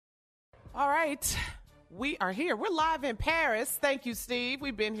All right. We are here. We're live in Paris. Thank you, Steve.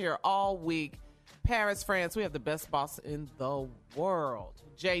 We've been here all week. Paris, France. We have the best boss in the world.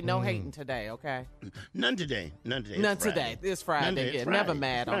 Jay, no hating today, okay? None today. None today. It's Friday. Yeah, never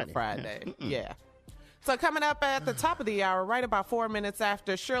mad on a Friday. Yeah. So coming up at the top of the hour, right about 4 minutes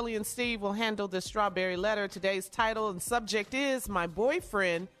after, Shirley and Steve will handle the strawberry letter. Today's title and subject is My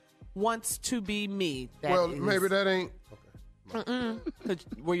Boyfriend Wants to Be Me. Maybe that ain't...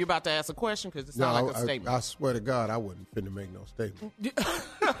 Were you about to ask a question? Because it sounds like a statement. I swear to God, I wasn't finna make no statement.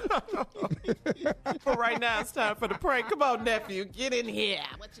 But right now, it's time for the prank. Come on, nephew. Get in here.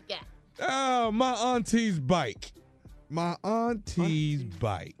 What you got? Oh, my auntie's bike. My auntie's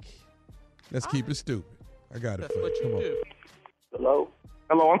bike. Let's keep it stupid. I got it. That's what you do. Hello?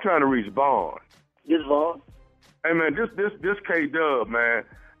 Hello, I'm trying to reach Vaughn. This Vaughn? Hey man, this K-Dub, man.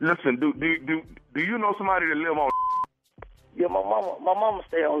 Listen, do you know somebody that live on? Yeah, my mama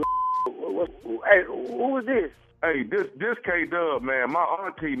stay on. Hey, who is this? Hey, this K-Dub, man. My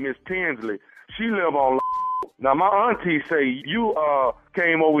auntie, Miss Tinsley, she live on. Now my auntie say you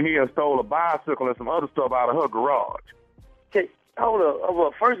came over here and stole a bicycle and some other stuff out of her garage. Okay, hold up.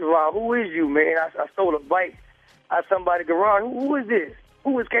 Well, first of all, who is you, man? I stole a bike out of somebody's garage. Who is this?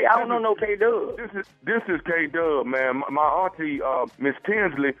 Who is K? I don't know no K-Dub. This is K-Dub, man. My auntie, Miss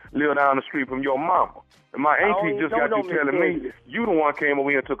Tinsley, live down the street from your mama. And my auntie just got you telling me you the one came over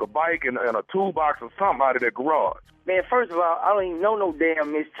here and took a bike and a toolbox or something out of that garage. Man, first of all, I don't even know no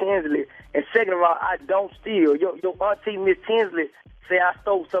damn Miss Tinsley. And second of all, I don't steal. Your auntie, Miss Tinsley, say I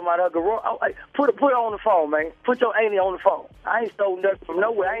stole something out of her garage. Put her on the phone, man. Put your auntie on the phone. I ain't stole nothing from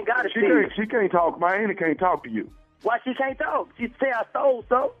nowhere. I ain't got to steal. She can't talk. My auntie can't talk to you. Why she can't talk? She say I stole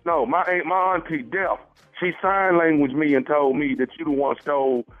something? No, my auntie deaf. She sign language me and told me that you the one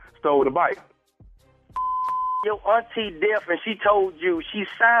stole the bike. Your auntie deaf and she told you, she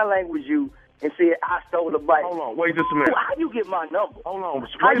sign language you and said I stole the bike. Hold on, wait just a minute. How you get my number? Hold on,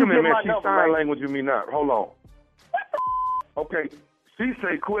 wait a minute, man. She sign language with me now. Hold on. Okay, she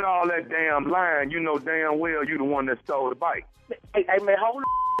say quit all that damn lying. You know damn well you the one that stole the bike. Hey man, hold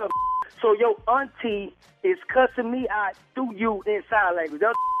up. So your auntie is cussing me out through you in sign language.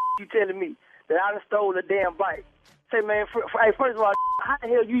 That's you telling me that I done stole the damn bike. Say, man, hey, first of all, how the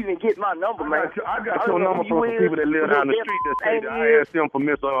hell you even get my number, man? I got your number from some people that live down the street that say that I asked them for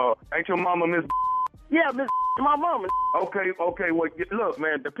Miss, ain't your mama Miss? Yeah, Miss, my mama. Okay, well, look,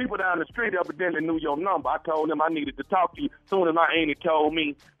 man, the people down the street evidently knew your number. I told them I needed to talk to you. Soon as my auntie told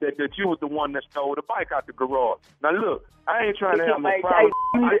me that you was the one that stole the bike out the garage. Now, look, I ain't trying to have no problem.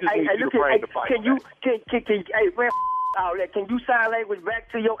 I just need you to bring the bike back. Hey, man, all that. Can you sign language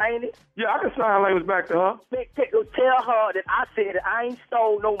back to your auntie? Yeah, I can sign language back to her. Tell her that I said that I ain't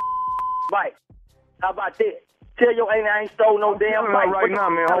stole no bike. How about that? Tell your auntie I ain't stole no damn bike. Right now,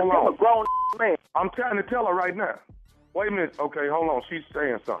 man, hold on. I'm a grown man. I'm trying to tell her right now. Wait a minute. Okay, hold on. She's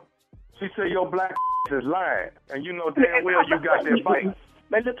saying something. She said your black is lying, and you know damn well you got that bike.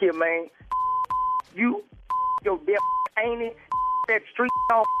 Man, look here, man. You, your damn auntie, that street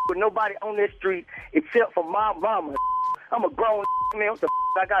with nobody on that street except for my mama. I'm a grown man. What the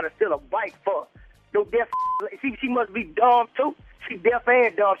I gotta steal a bike for? Your deaf. She must be dumb too. She deaf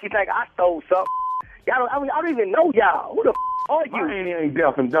and dumb. She think I stole something. Y'all I don't even know y'all. Who the are you? My auntie ain't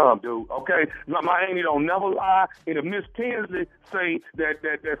deaf and dumb, dude. Okay, my auntie don't never lie. And if Miss Tinsley say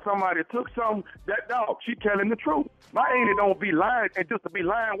that somebody took something, that dog, she telling the truth. My auntie don't be lying, and just to be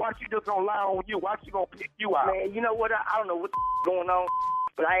lying, why she just gonna lie on you? Why she gonna pick you out? Man, you know what? I don't know what going on,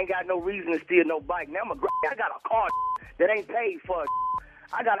 but I ain't got no reason to steal no bike. Now I got a car that ain't paid for.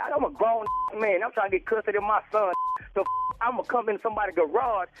 I'm a grown man. I'm trying to get custody of my son. So I'm gonna come in somebody's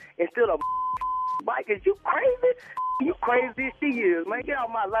garage and steal a bike. Is you crazy? You crazy as she is, man. Get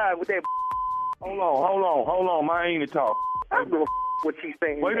out my line with that. Hold on. My auntie talk. I don't give a what she's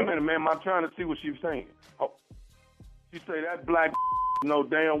saying. Wait a minute, man. I'm trying to see what she's saying. Oh. She say that black know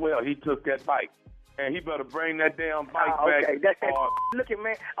damn well he took that bike. And he better bring that damn bike back. Okay, that's that. Look at,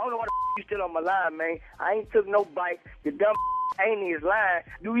 man. I don't know why you still on my line, man. I ain't took no bike. The dumb auntie is lying.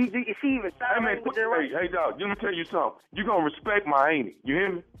 Is she even sign language? Hey, dog, let me tell you something. You gonna respect my auntie. You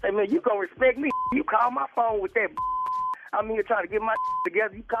hear me? Hey, man, you gonna respect me. You call my phone with that. I'm here trying to get my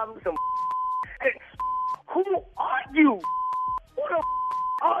together. You call me some. Hey, who are you? Who the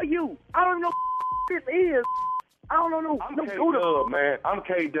are you? I don't know this is. I don't know. I'm K-Dub, man. I'm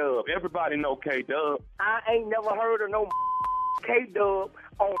K-Dub. Everybody know K-Dub. I ain't never heard of no K-Dub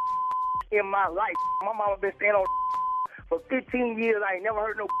on in my life. My mama been staying on for 15 years. I ain't never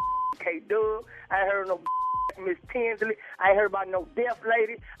heard no K-Dub. I ain't heard no Miss Tinsley. I ain't heard about no deaf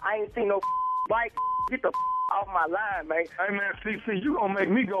lady. I ain't seen no bike. Get the off my line, man. Hey, man, CC, you gonna make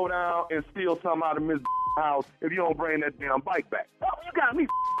me go down and steal something out of Miss house if you don't bring that damn bike back. Oh, you got me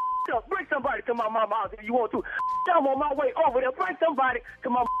up. Bring somebody to my mama house if you want to. I'm on my way over there. Bring somebody to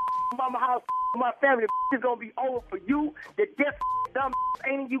my mama house. My family is gonna be over for you. The deaf dumb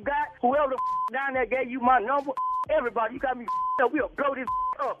ain't you got. Whoever down there gave you my number. Everybody, you got me up. We'll blow this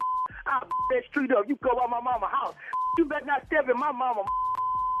up. I'll that street up. You go by my mama house. You better not step in my mama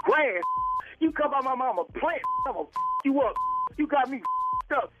grass. You come by my mama plant. I'm gonna you up. You got me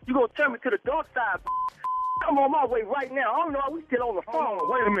up. You gonna turn me to the dark side. I'm on my way right now. I don't know why we still on the phone.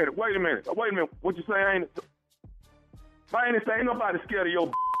 Wait a minute. What you saying? Ain't nobody scared of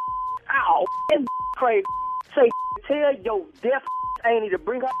your Ow, crazy. Say, tell your deaf auntie to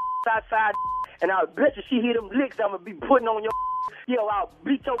bring her outside, and I'll bet you she hear them licks I'm gonna be putting on your. Yo, I'll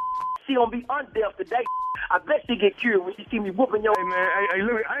beat your. She gonna be undeaf today. I bet she get cured when she see me whooping your. Hey man, hey,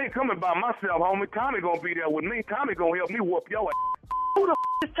 look, I ain't coming by myself, homie. Tommy gonna be there with me. Tommy gonna help me whoop your ass. Who the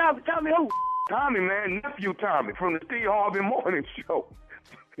is Tommy? Tommy who? Tommy, man, nephew Tommy from the Steve Harvey Morning Show.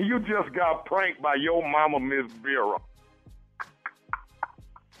 You just got pranked by your mama, Miss Vera.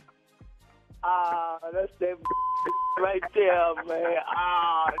 That's that right there, man.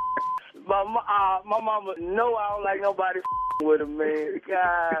 My mama know I don't like nobody with her, man.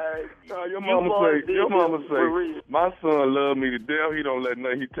 God, your mama say, my son love me to death. He don't let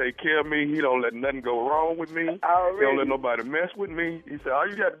nothing. He take care of me. He don't let nothing go wrong with me. He don't let nobody mess with me. He said, all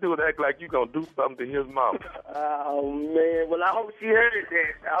you got to do is act like you gonna do something to his mama. Oh man, well I hope she heard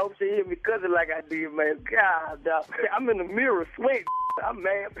that. I hope she hear me cussing like I did, man. God, dog. I'm in the mirror sweating. I'm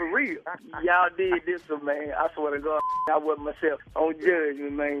mad for real. Y'all did this one, man. I swear to God, I wasn't myself. Don't judge me,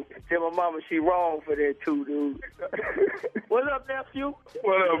 man. Tell my mama she wrong for that too, dude. What's up, nephew?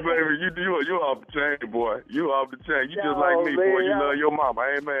 What up, baby? You off the chain, boy. You off the chain. You just like me, boy. You love your mama.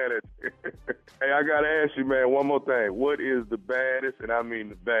 I ain't mad at you. Hey, I gotta ask you, man, one more thing. What is the baddest, and I mean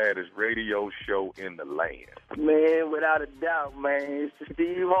the baddest, radio show in the land? Man, without a doubt, man. It's the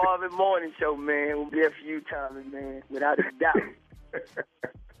Steve Harvey Morning Show, man. With nephew Tommy, man. Without a doubt.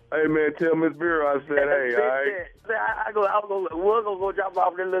 Hey man, tell Miss Vera I said, hey, all right. We're gonna go drop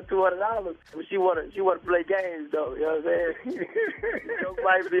off that little $200. But she wanna play games though. You know what I'm saying? It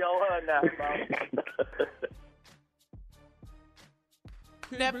might be on her now, bro.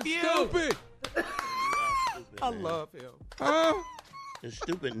 Nephew. Stupid. I love him. Huh? The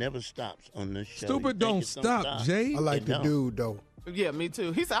stupid never stops on this show. Stupid don't stop, Jay. I like the dude, though. Yeah, me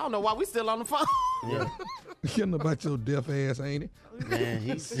too. He said, I don't know why we still on the phone. Yeah. You know about your deaf ass, ain't it? Man,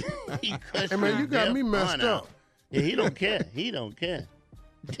 he Hey, man, you got me messed up. Yeah, he don't care. He don't care.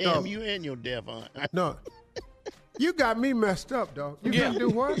 Damn, you and your deaf aunt. No. You got me messed up, dog. You gonna do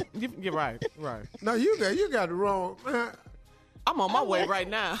what? You're right. No, you got it wrong. Man, I'm on my way right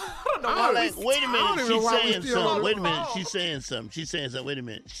now. I don't know I why. like- Wait a I don't minute, even she's know why we saying still on something. the Wait a minute, phone. she's saying something. Wait a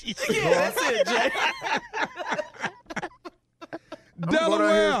minute. She's Yeah, that's it, Jay. I'm gonna go down here and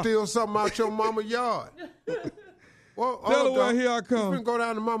Delaware. steal something out your mama's yard. Well, Delaware, here I You come. can go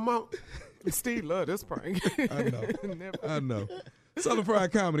down to my mama. Steve love this prank. I know. Southern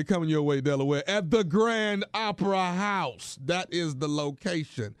Fried Comedy coming your way, Delaware, at the Grand Opera House. That is the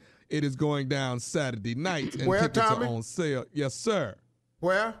location. It is going down Saturday night, and Where, tickets Tommy? are on sale. Yes, sir.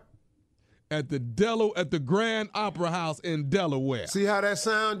 Where? At the Grand Opera House in Delaware. See how that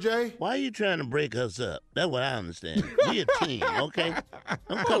sound, Jay? Why are you trying to break us up? That's what I understand. We a team, okay?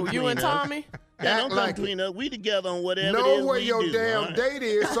 Don't come Oh, you and between us. Tommy? Yeah, don't Act come like between us. We together on whatever it Know is where we your do. damn all right? date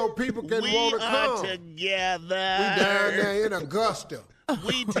is so people can We want to are come. together. We down there in Augusta.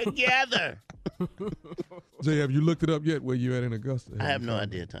 We together. Jay, have you looked it up yet where you at in Augusta? I have no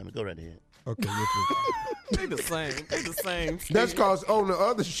idea, Tommy. Go right ahead. Okay, They the same. That's because on the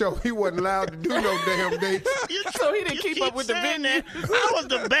other show, he wasn't allowed to do no damn dates. So he didn't keep up with the saying venue. that. I was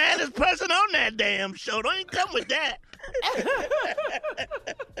the baddest person on that damn show. Don't even come with that.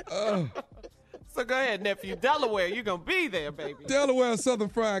 So go ahead, nephew. Delaware, you're going to be there, baby. Delaware Southern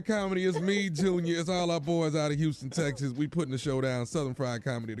Fried Comedy. It's me, Junior. It's all our boys out of Houston, Texas. We putting the show down. Southern Fried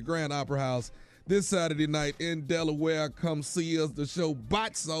Comedy, the Grand Opera House, this Saturday night in Delaware. Come see us. The show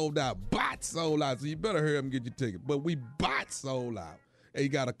bot sold out. So you better hurry up and get your ticket. But we bot sold out. And you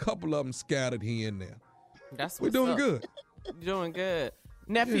got a couple of them scattered here and there. That's We're what's doing up. good. Doing good.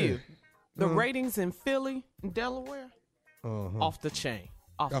 Nephew, the ratings in Philly and Delaware, off the chain.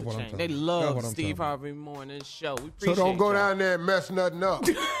 That's what I'm talking They about. That's love what I'm Steve talking Harvey Morning Show. We So appreciate don't go y'all. down there and mess nothing up.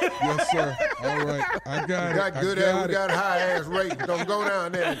 Yes, sir. All right. I got We it. got good ass, we got high ass ratings. Don't go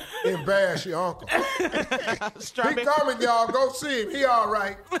down there and embarrass your uncle. He Strawberry, coming, y'all. Go see him. He all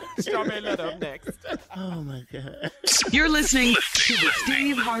right. Strawberry Letter up next. Oh, my God. You're listening to the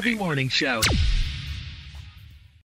Steve Harvey Morning Show.